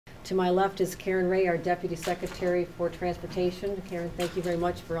To my left is Karen Ray, our Deputy Secretary for Transportation. Karen, thank you very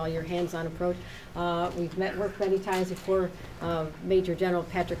much for all your hands-on approach. We've worked many times before. Major General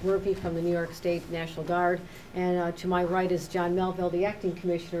Patrick Murphy from the New York State National Guard. And to my right is John Melville, the Acting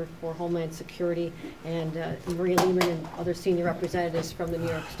Commissioner for Homeland Security, and Maria Lehman and other senior representatives from the New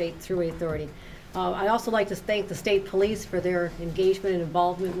York State Thruway Authority. I'd also like to thank the state police for their engagement and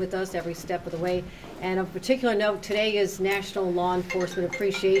involvement with us every step of the way. And of particular note, today is National Law Enforcement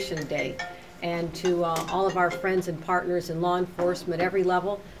Appreciation Day. And to all of our friends and partners in law enforcement at every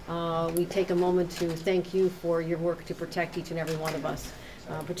level, we take a moment to thank you for your work to protect each and every one of us,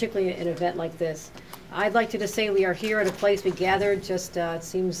 particularly in an event like this. I'd like to just say we are here at a place we gathered just, it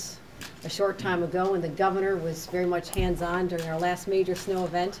seems, a short time ago, and the governor was very much hands-on during our last major snow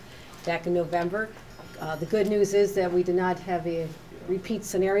event back in November. The good news is that we did not have a repeat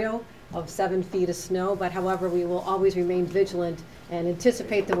scenario of 7 feet of snow, but however, we will always remain vigilant and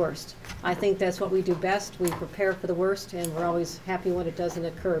anticipate the worst. I think that's what we do best. We prepare for the worst, and we're always happy when it doesn't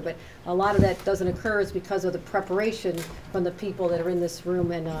occur. But a lot of that doesn't occur is because of the preparation from the people that are in this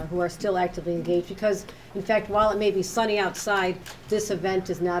room and who are still actively engaged. Because, in fact, while it may be sunny outside, this event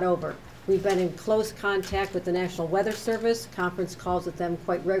is not over. We've been in close contact with the National Weather Service, conference calls with them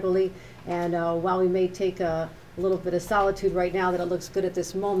quite regularly, and while we may take a little bit of solitude right now that it looks good at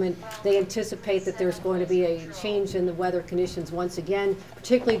this moment, they anticipate that there's going to be a change in the weather conditions once again,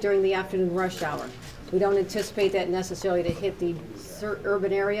 particularly during the afternoon rush hour. We don't anticipate that necessarily to hit the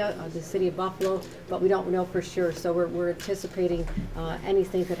urban area, the city of Buffalo, but we don't know for sure, so we're anticipating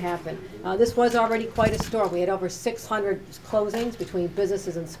anything could happen. This was already quite a storm. We had over 600 closings between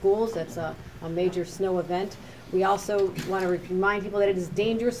businesses and schools. That's a major snow event. We also want to remind people that it is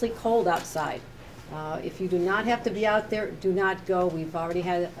dangerously cold outside. If you do not have to be out there, do not go. We've already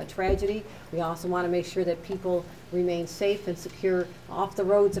had a tragedy. We also want to make sure that people remain safe and secure off the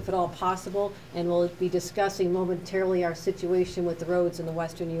roads if at all possible, and we'll be discussing momentarily our situation with the roads in the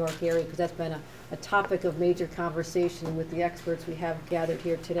western New York area, because that's been a topic of major conversation with the experts we have gathered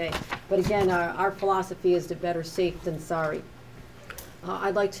here today. But again, our philosophy is to better safe than sorry.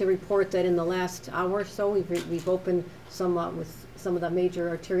 I'd like to report that in the last hour or so, we've opened some with some of the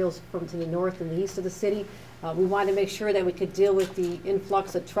major arterials from to the north and the east of the city. We wanted to make sure that we could deal with the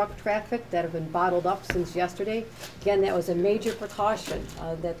influx of truck traffic that have been bottled up since yesterday. Again, that was a major precaution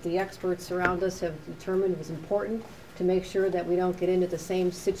that the experts around us have determined was important to make sure that we don't get into the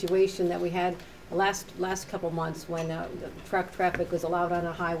same situation that we had last couple months when the truck traffic was allowed on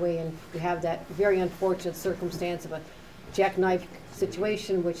a highway, and we have that very unfortunate circumstance of a jackknife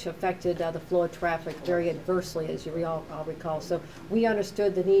situation which affected the flow of traffic very adversely, as you all recall. So we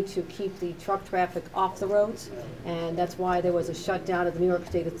understood the need to keep the truck traffic off the roads, and that's why there was a shutdown of the New York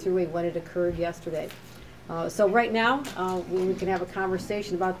State Thruway when it occurred yesterday. So right now, we can have a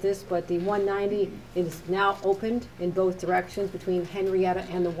conversation about this, but the 190 is now opened in both directions between Henrietta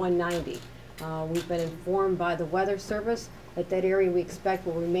and the 190. We've been informed by the Weather Service that that area we expect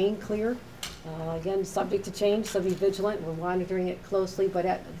will remain clear. Again, subject to change, so be vigilant. We're monitoring it closely,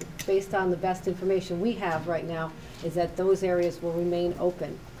 but based on the best information we have right now is that those areas will remain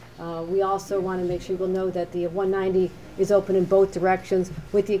open. We also want to make sure people know that the 190 is open in both directions,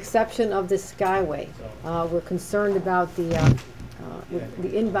 with the exception of the Skyway. We're concerned about the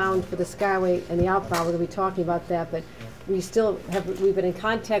inbound for the Skyway and the outbound. We're going to be talking about that, but we've been in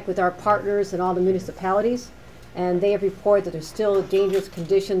contact with our partners in all the municipalities, and they have reported that there's still dangerous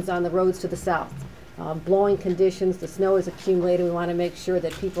conditions on the roads to the south. Blowing conditions, the snow is accumulated. We want to make sure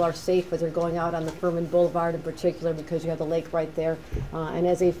that people are safe as they're going out on the Furman Boulevard in particular, because you have the lake right there. And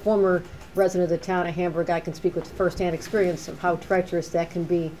as a former resident of the town of Hamburg, I can speak with firsthand experience of how treacherous that can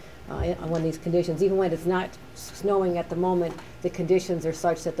be when these conditions, even when it's not snowing at the moment, the conditions are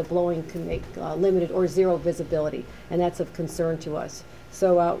such that the blowing can make limited or zero visibility, and that's of concern to us.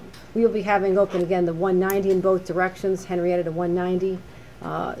 So we will be having open again the 190 in both directions, Henrietta to 190.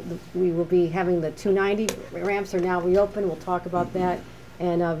 We will be having the 290 ramps are now reopened. We'll talk about that.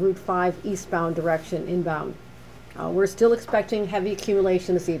 And Route 5 eastbound direction inbound. We're still expecting heavy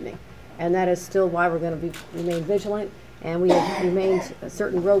accumulation this evening, and that is still why we're going to remain vigilant. And we have remained,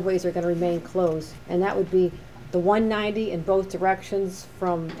 certain roadways are going to remain closed, and that would be the 190 in both directions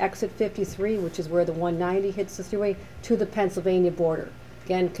from exit 53, which is where the 190 hits the thruway, to the Pennsylvania border.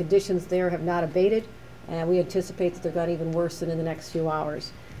 Again, conditions there have not abated, and we anticipate that they're going to even worsen in the next few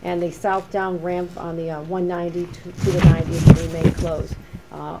hours. And the southbound ramp on the 190 to the 90 is going to remain closed.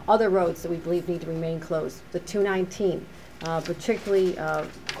 Other roads that we believe need to remain closed: the 219, particularly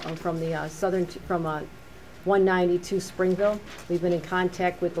from the 192 Springville. We've been in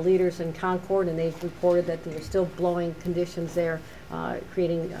contact with the leaders in Concord, and they've reported that there are still blowing conditions there,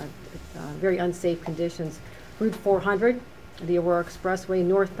 creating very unsafe conditions. Route 400, the Aurora Expressway,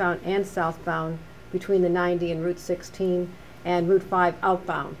 northbound and southbound between the 90 and Route 16, and Route 5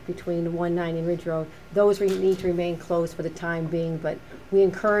 outbound between 190 and Ridge Road. Those need to remain closed for the time being, but we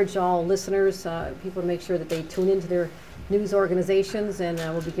encourage all listeners, people to make sure that they tune into their news organizations, and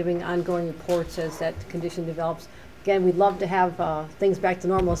we'll be giving ongoing reports as that condition develops. Again, we'd love to have things back to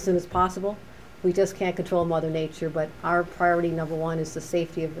normal as soon as possible. We just can't control Mother Nature, but our priority number one is the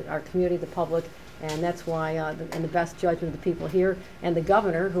safety of our community, the public, and that's why, and the best judgment of the people here, and the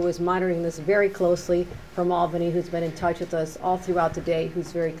governor, who is monitoring this very closely from Albany, who's been in touch with us all throughout the day,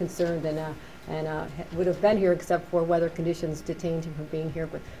 who's very concerned and would have been here except for weather conditions detained him from being here.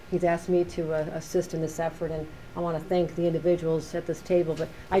 But he's asked me to assist in this effort, and I want to thank the individuals at this table. But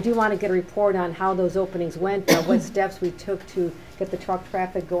I do want to get a report on how those openings went, what steps we took to get the truck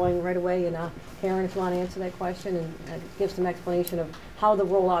traffic going right away. And Karen, if you want to answer that question and give some explanation of how the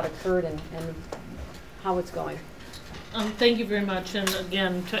rollout occurred and how it's going. Thank you very much, and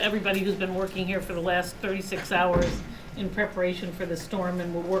again, to everybody who's been working here for the last 36 hours in preparation for the storm,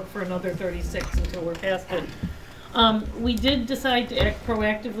 and we'll work for another 36 until we're past it. We did decide to act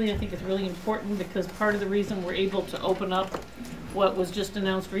proactively. I think it's really important because part of the reason we're able to open up what was just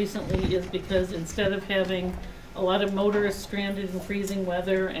announced recently is because instead of having a lot of motorists stranded in freezing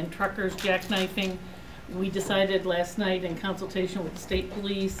weather and truckers jackknifing, we decided last night in consultation with the state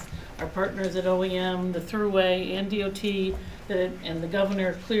police, our partners at OEM, the Thruway, and DOT, and the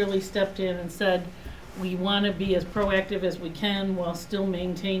governor clearly stepped in and said, we want to be as proactive as we can while still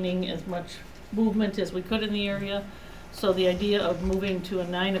maintaining as much movement as we could in the area. So the idea of moving to a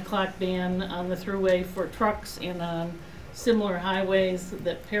 9 o'clock ban on the Thruway for trucks and on similar highways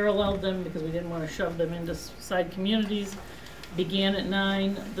that paralleled them, because we didn't want to shove them into side communities, began at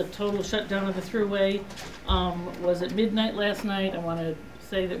 9. The total shutdown of the Thruway was at midnight last night. I want to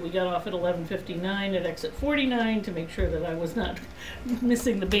say that we got off at 11:59 at exit 49 to make sure that I was not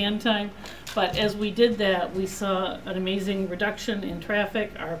missing the ban time. But as we did that, we saw an amazing reduction in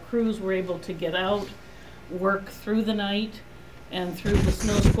traffic. Our crews were able to get out, work through the night and through the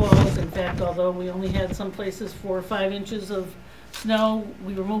snow squalls. In fact, although we only had some places 4 or 5 inches of snow,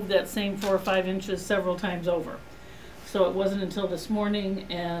 we removed that same 4 or 5 inches several times over. So it wasn't until this morning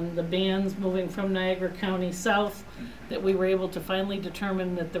and the bans moving from Niagara County south that we were able to finally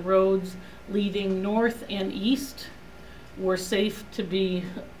determine that the roads leading north and east were safe to be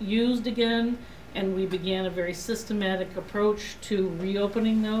used again, and we began a very systematic approach to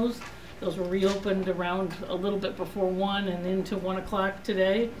reopening those. Those were reopened around a little bit before 1 and into 1 o'clock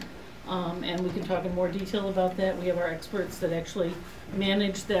today. And we can talk in more detail about that. We have our experts that actually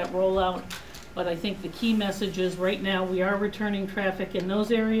manage that rollout. But I think the key message is right now we are returning traffic in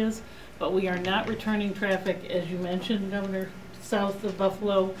those areas, but we are not returning traffic, as you mentioned, Governor, south of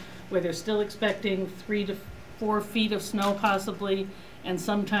Buffalo, where they're still expecting 3 to 4 feet of snow possibly, and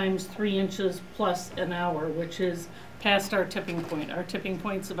sometimes 3 inches plus an hour, which is past our tipping point. Our tipping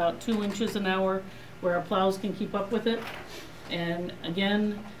point's about 2 inches an hour, where our plows can keep up with it. And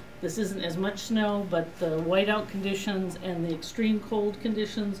again, this isn't as much snow, but the whiteout conditions and the extreme cold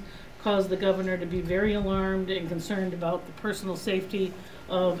conditions caused the governor to be very alarmed and concerned about the personal safety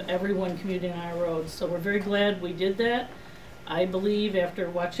of everyone commuting on our roads. So we're very glad we did that. I believe after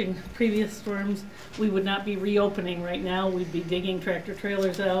watching previous storms, we would not be reopening right now. We'd be digging tractor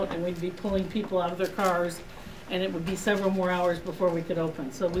trailers out and we'd be pulling people out of their cars, and it would be several more hours before we could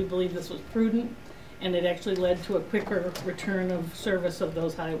open. So we believe this was prudent, and it actually led to a quicker return of service of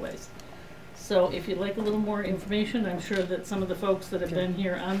those highways. So if you'd like a little more information, I'm sure that some of the folks that have been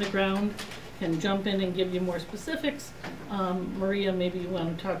here on the ground can jump in and give you more specifics. Maria, maybe you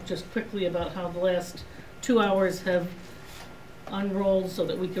want to talk just quickly about how the last 2 hours have unrolled so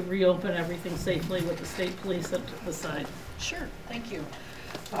that we could reopen everything safely with the state police at the side. Sure, thank you.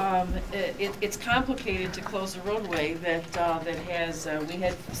 It's complicated to close a roadway that has, we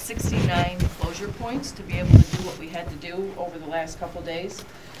had 69 closure points to be able to do what we had to do over the last couple days,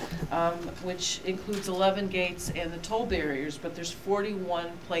 which includes 11 gates and the toll barriers, but there's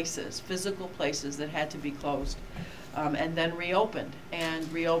 41 places, physical places that had to be closed and then reopened,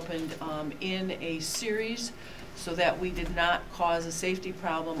 in a series so that we did not cause a safety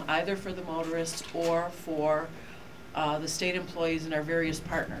problem either for the motorists or for the state employees and our various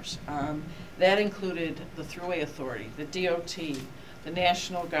partners. That included the Thruway Authority, the DOT, the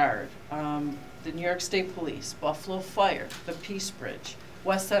National Guard, the New York State Police, Buffalo Fire, the Peace Bridge,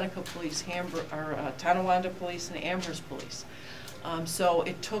 West Seneca Police, Tonawanda Police, and Amherst Police. So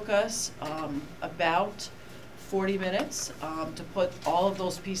it took us about 40 minutes to put all of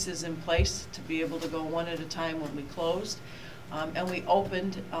those pieces in place to be able to go one at a time when we closed. And we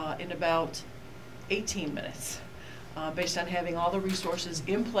opened in about 18 minutes based on having all the resources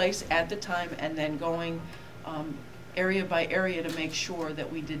in place at the time and then going area by area to make sure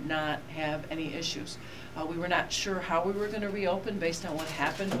that we did not have any issues. We were not sure how we were going to reopen based on what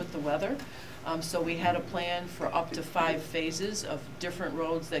happened with the weather. So we had a plan for up to 5 phases of different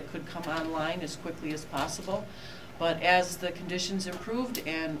roads that could come online as quickly as possible. But as the conditions improved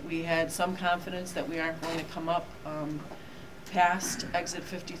and we had some confidence that we aren't going to come up past exit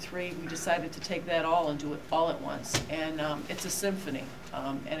 53, we decided to take that all and do it all at once. And it's a symphony,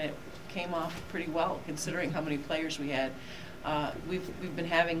 and it came off pretty well considering how many players we had. We've been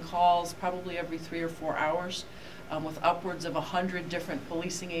having calls probably every 3 or 4 hours with upwards of 100 different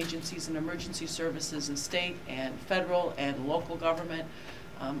policing agencies and emergency services in state and federal and local government.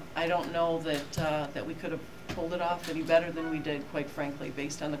 I don't know that we could have pulled it off any better than we did, quite frankly,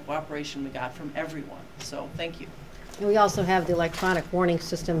 based on the cooperation we got from everyone. So thank you. And we also have the electronic warning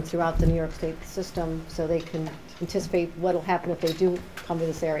system throughout the New York State system, so they can anticipate what will happen if they do come to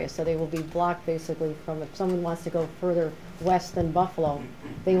this area. So they will be blocked basically from, if someone wants to go further west than Buffalo,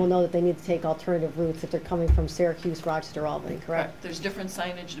 they will know that they need to take alternative routes if they're coming from Syracuse, Rochester, Albany, correct? There's different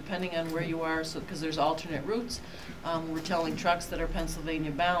signage depending on where you are, so because there's alternate routes. We're telling trucks that are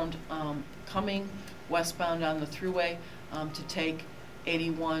Pennsylvania bound, coming westbound on the thruway, to take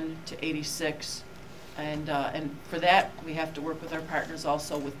 81 to 86. And for that, we have to work with our partners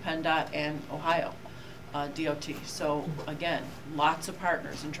also with PennDOT and Ohio DOT. So again, lots of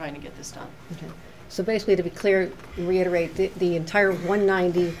partners in trying to get this done. Okay. So basically, to be clear, reiterate, the entire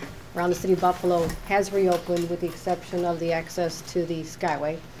 190 around the city of Buffalo has reopened with the exception of the access to the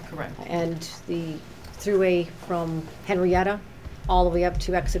Skyway. Correct. And the thruway from Henrietta all the way up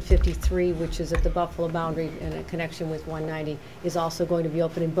to exit 53, which is at the Buffalo boundary and a connection with 190, is also going to be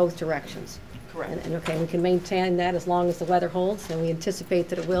open in both directions. Correct. And okay, we can maintain that as long as the weather holds, and we anticipate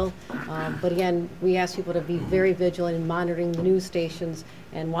that it will. But again, we ask people to be very vigilant in monitoring the news stations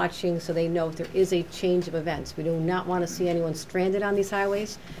and watching so they know if there is a change of events. We do not want to see anyone stranded on these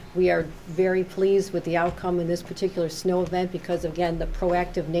highways. We are very pleased with the outcome in this particular snow event because, again, the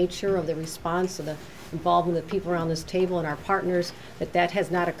proactive nature of the response and the involvement of the people around this table and our partners, that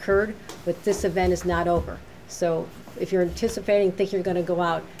has not occurred, but this event is not over. So if you're anticipating, think you're going to go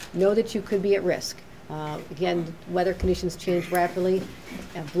out, know that you could be at risk. Again, weather conditions change rapidly,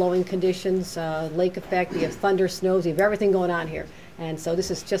 blowing conditions, lake effect, we have thunder, snows, we have everything going on here. And so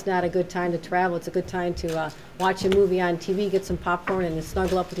this is just not a good time to travel. It's a good time to watch a movie on TV, get some popcorn, and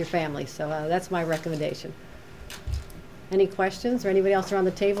snuggle up with your family. So that's my recommendation. Any questions, or anybody else around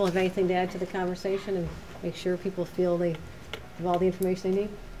the table have anything to add to the conversation and make sure people feel they have all the information they need?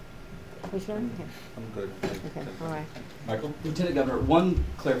 Commissioner? Okay. I'm good. Okay, all right. Michael? Lieutenant Governor, one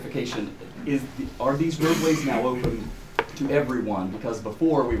clarification. Are these roadways now open to everyone? Because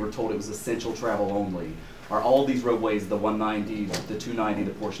before we were told it was essential travel only. Are all these roadways, the 190, the 290,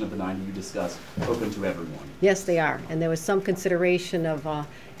 the portion of the 90 you discussed, open to everyone? Yes, they are. And there was some consideration of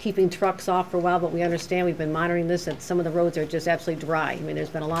keeping trucks off for a while, but we understand, we've been monitoring this, and some of the roads are just absolutely dry. I mean, there's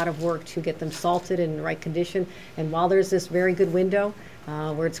been a lot of work to get them salted in the right condition. And while there's this very good window,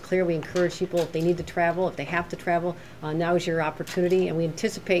 where it's clear, we encourage people, if they need to travel, if they have to travel, now is your opportunity. And we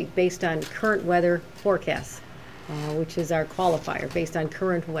anticipate, based on current weather forecasts, which is our qualifier, based on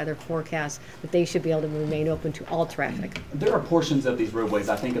current weather forecasts, that they should be able to remain open to all traffic. There are portions of these roadways,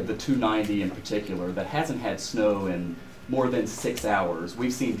 I think of the 290 in particular, that hasn't had snow in more than 6 hours.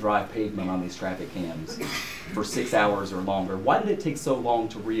 We've seen dry pavement on these traffic cams for 6 hours or longer. Why did it take so long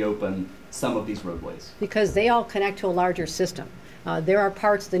to reopen some of these roadways? Because they all connect to a larger system. There are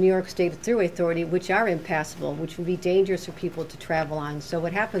parts of the New York State Thruway Authority which are impassable, which would be dangerous for people to travel on. So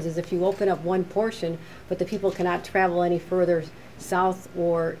what happens is if you open up one portion, but the people cannot travel any further south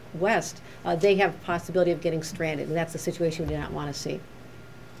or west, they have a possibility of getting stranded, and that's the situation we do not want to see.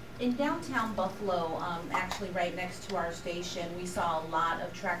 In downtown Buffalo, actually right next to our station, we saw a lot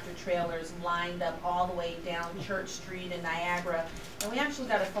of tractor trailers lined up all the way down Church Street in Niagara. And we actually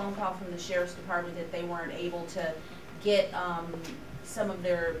got a phone call from the Sheriff's Department that they weren't able to get some of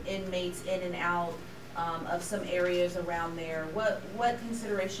their inmates in and out of some areas around there. What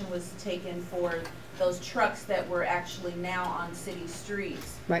consideration was taken for those trucks that were actually now on city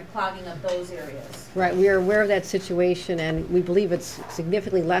streets, right, clogging up those areas? Right, we are aware of that situation, and we believe it's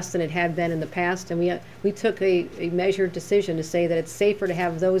significantly less than it had been in the past. And we took a measured decision to say that it's safer to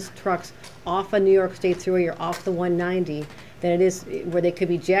have those trucks off a New York State Thruway or off the 190 than it is where they could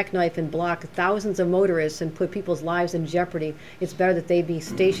be jackknife and block thousands of motorists and put people's lives in jeopardy. It's better that they be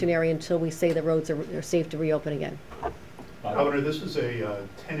stationary until we say the roads are safe to reopen again. Governor, this is a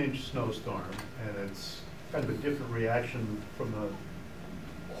 10-inch snowstorm, and it's kind of a different reaction from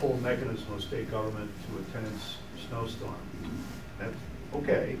the whole mechanism of state government to a 10-inch snowstorm. That's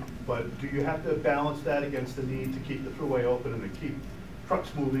okay, but do you have to balance that against the need to keep the thruway open and to keep trucks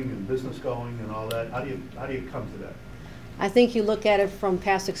moving and business going and all that? How do you come to that? I think you look at it from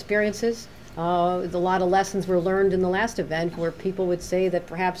past experiences. A lot of lessons were learned in the last event where people would say that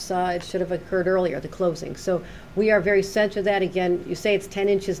perhaps it should have occurred earlier, the closing. So we are very sensitive to that. Again, you say it's 10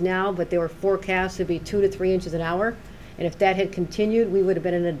 inches now, but they were forecast to be 2 to 3 inches an hour. And if that had continued, we would have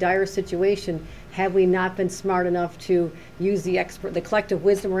been in a dire situation had we not been smart enough to use the collective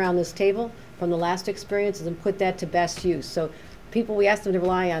wisdom around this table from the last experiences and put that to best use. So people, we ask them to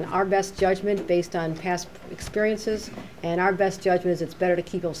rely on our best judgment based on past experiences, and our best judgment is it's better to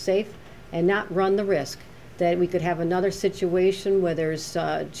keep people safe and not run the risk that we could have another situation where there's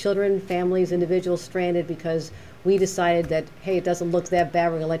children, families, individuals stranded because we decided that, hey, it doesn't look that bad,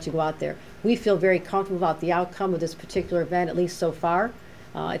 we're gonna let you go out there. We feel very comfortable about the outcome of this particular event, at least so far.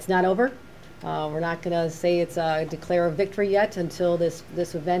 It's not over. We're not gonna say it's declare a victory yet until this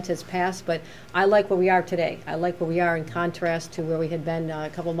event has passed, but I like where we are today. I like where we are in contrast to where we had been a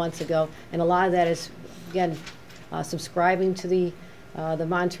couple months ago, and a lot of that is, again, subscribing to the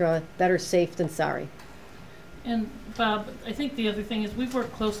mantra, better safe than sorry. And Bob, I think the other thing is we've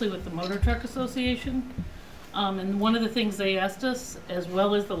worked closely with the Motor Truck Association, and one of the things they asked us, as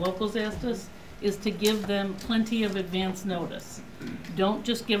well as the locals asked us, is to give them plenty of advance notice. Don't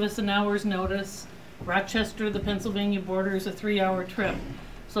just give us an hour's notice. Rochester, the Pennsylvania border, is a 3-hour trip.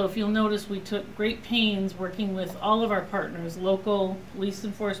 So if you'll notice, we took great pains working with all of our partners, local, police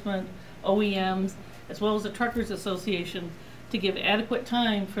enforcement, OEMs, as well as the Truckers Association, to give adequate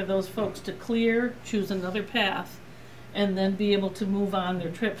time for those folks to clear, choose another path, and then be able to move on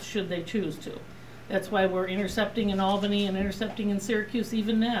their trips should they choose to. That's why we're intercepting in Albany and intercepting in Syracuse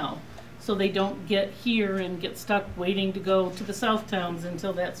even now, so they don't get here and get stuck waiting to go to the south towns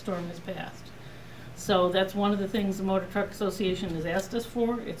until that storm has passed. So that's one of the things the Motor Truck Association has asked us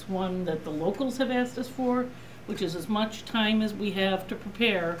for. It's one that the locals have asked us for, which is as much time as we have to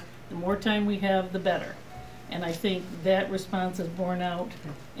prepare. The more time we have, the better. And I think that response is borne out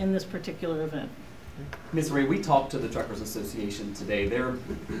in this particular event. Ms. Ray, we talked to the Truckers Association today. They're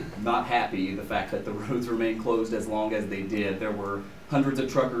not happy the fact that the roads remain closed as long as they did. There were hundreds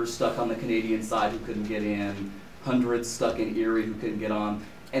of truckers stuck on the Canadian side who couldn't get in, hundreds stuck in Erie who couldn't get on.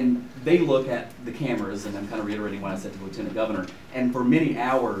 And they look at the cameras, and I'm kind of reiterating what I said to the Lieutenant Governor, and for many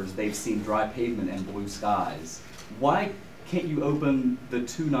hours they've seen dry pavement and blue skies. Why can't you open the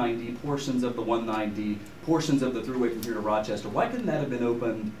 290, portions of the 190, portions of the thruway from here to Rochester? Why couldn't that have been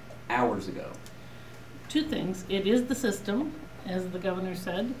opened hours ago? Two things. It is the system, as the governor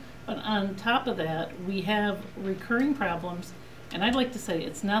said, but on top of that, we have recurring problems, and I'd like to say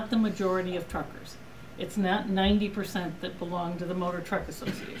it's not the majority of truckers. It's not 90% that belong to the Motor Truck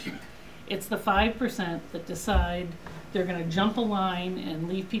Association. It's the 5% that decide they're going to jump a line and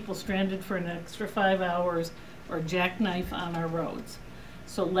leave people stranded for an extra 5 hours or jackknife on our roads.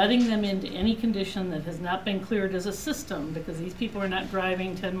 So letting them into any condition that has not been cleared as a system, because these people are not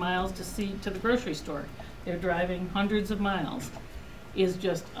driving 10 miles to the grocery store. They're driving hundreds of miles, is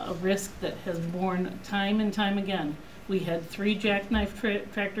just a risk that has borne time and time again. We had 3 jackknife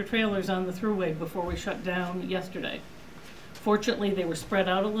tractor trailers on the thruway before we shut down yesterday. Fortunately, they were spread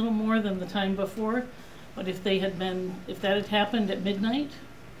out a little more than the time before, but if that had happened at midnight,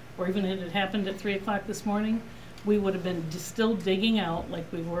 or even if it had happened at 3 o'clock this morning, we would have been still digging out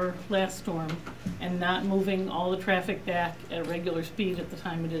like we were last storm and not moving all the traffic back at regular speed at the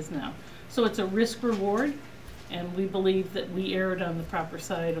time it is now. So it's a risk reward, and we believe that we erred on the proper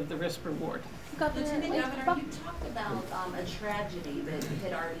side of the risk reward. Lieutenant Governor, you talked about a tragedy that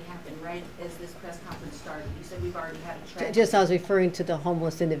had already happened, right, as this press conference started. You said we've already had a tragedy. Just I was referring to the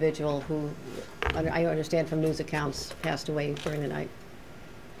homeless individual who, I understand from news accounts, passed away during the night.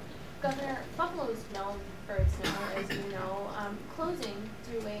 Governor, Buffalo is known for its snow, as you know. Closing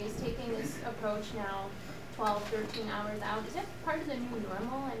throughways, taking this approach now 12, 13 hours out, is that part of the new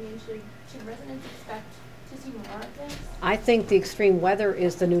normal? I mean, should residents expect to see more of this? I think the extreme weather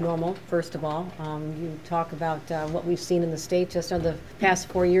is the new normal, first of all. You talk about what we've seen in the state. Just over the past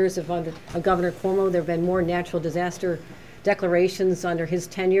 4 years of Governor Cuomo, there have been more natural disaster declarations under his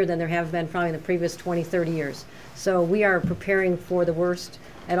tenure than there have been probably in the previous 20, 30 years. So we are preparing for the worst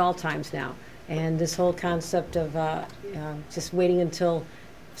at all times now. And this whole concept of just waiting until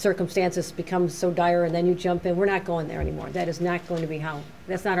circumstances become so dire and then you jump in. We're not going there anymore. That is not going to be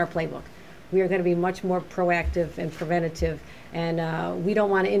that's not our playbook. We are going to be much more proactive and preventative, and we don't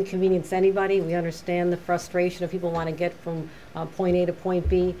want to inconvenience anybody. We understand the frustration of people want to get from point A to point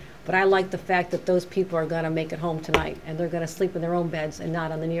B, but I like the fact that those people are going to make it home tonight, and they're going to sleep in their own beds and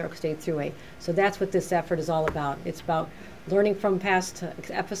not on the New York State Thruway. So that's what this effort is all about. It's about learning from past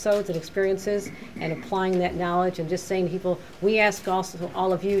episodes and experiences and applying that knowledge and just saying to people, we ask also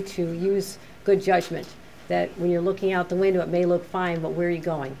all of you to use good judgment, that when you're looking out the window, it may look fine, but where are you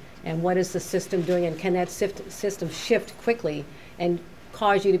going? And what is the system doing, and can that system shift quickly and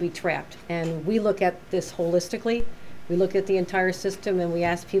cause you to be trapped? And we look at this holistically. We look at the entire system, and we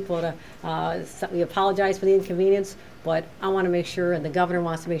ask people to, we apologize for the inconvenience, but I want to make sure, and the governor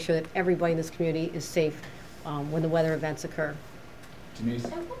wants to make sure that everybody in this community is safe when the weather events occur. Denise?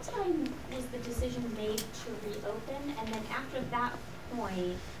 At what time was the decision made to reopen? And then after that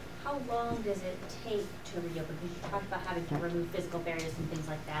point, how long does it take to reopen? Because you talked about having to remove physical barriers and things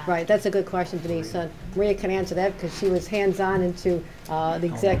like that. Right, that's a good question, Denise. Maria can answer that because she was hands-on into the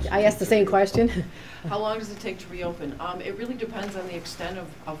exact, I asked the same question. How long does it take to reopen? It really depends on the extent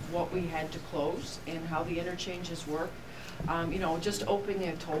of what we had to close and how the interchanges work. You know, just opening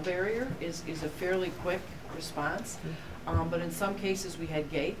a toll barrier is a fairly quick response. But in some cases we had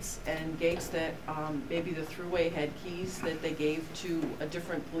gates, and gates that maybe the thruway had keys that they gave to a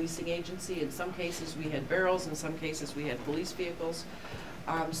different policing agency. In some cases we had barrels, in some cases we had police vehicles.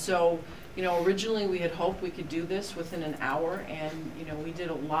 So, you know, originally we had hoped we could do this within an hour, and, you know, we did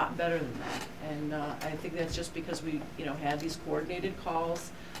a lot better than that. And I think that's just because we, you know, had these coordinated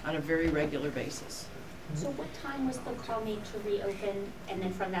calls on a very regular basis. So what time was the call made to reopen, and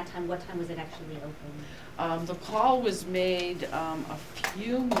then from that time, what time was it actually open? The call was made a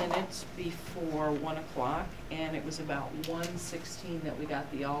few minutes before 1 o'clock, and it was about 1:16 that we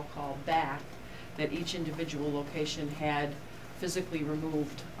got the all-call back, that each individual location had physically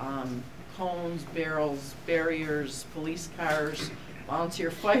removed cones, barrels, barriers, police cars,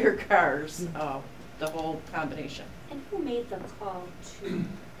 volunteer fire cars, the whole combination. And who made the call to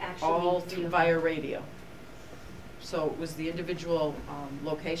actually All reopen? via radio. So it was the individual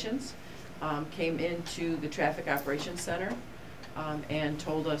locations came into the Traffic Operations Center and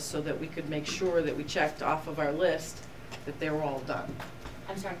told us so that we could make sure that we checked off of our list that they were all done.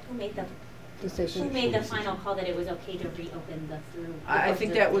 I'm sorry, who made the Decision. Who made the final call that it was okay to reopen the through? I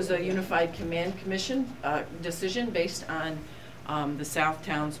think that was a Unified Command Commission decision based on the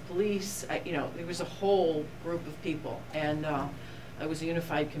Southtowns Police. You know, there was a whole group of people, and it was a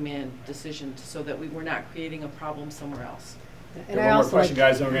Unified Command decision so that we were not creating a problem somewhere else. And One more question,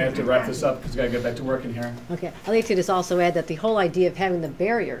 guys, then we're going to have to wrap this up because we've got to get back to work in here. Okay, I'd like to just also add that the whole idea of having the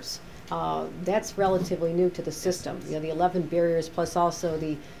barriers, that's relatively new to the system. You know, the 11 barriers plus also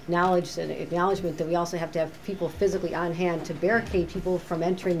the knowledge and acknowledgement that we also have to have people physically on hand to barricade people from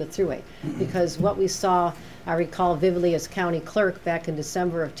entering the thruway. Because what we saw, I recall vividly as county clerk back in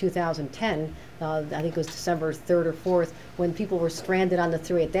December of 2010, I think it was December 3rd or 4th, when people were stranded on the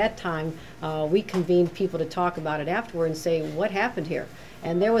thruway. At that time, we convened people to talk about it afterward and say, what happened here?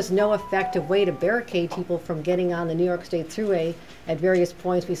 And there was no effective way to barricade people from getting on the New York State Thruway at various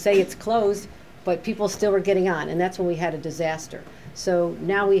points. We say it's closed, but people still were getting on, and that's when we had a disaster. So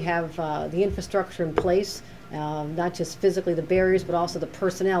now we have the infrastructure in place, not just physically the barriers, but also the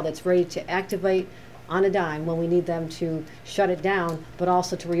personnel that's ready to activate on a dime when we need them to shut it down, but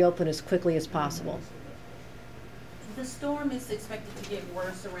also to reopen as quickly as possible. The storm is expected to get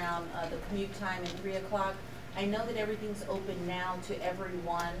worse around the commute time at 3 o'clock. I know that everything's open now to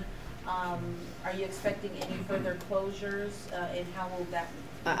everyone. Are you expecting any further closures, and how will that?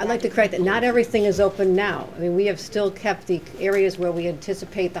 I'd like to correct that not everything is open now. I mean, we have still kept the areas where we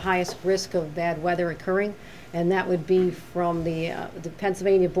anticipate the highest risk of bad weather occurring, and that would be from the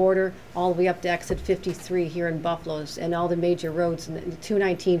Pennsylvania border all the way up to exit 53 here in Buffalo, and all the major roads, and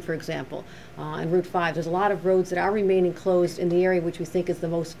 219, for example, and Route 5. There's a lot of roads that are remaining closed in the area which we think is the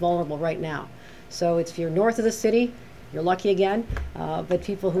most vulnerable right now. So if you're north of the city, you're lucky again, but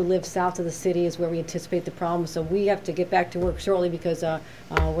people who live south of the city is where we anticipate the problem. So we have to get back to work shortly because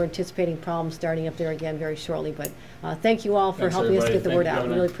we're anticipating problems starting up there again very shortly. But thank you all for Thanks, helping us everybody. get the Thank word you, out. We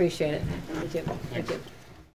Governor. really appreciate it. Thank you. Thank you.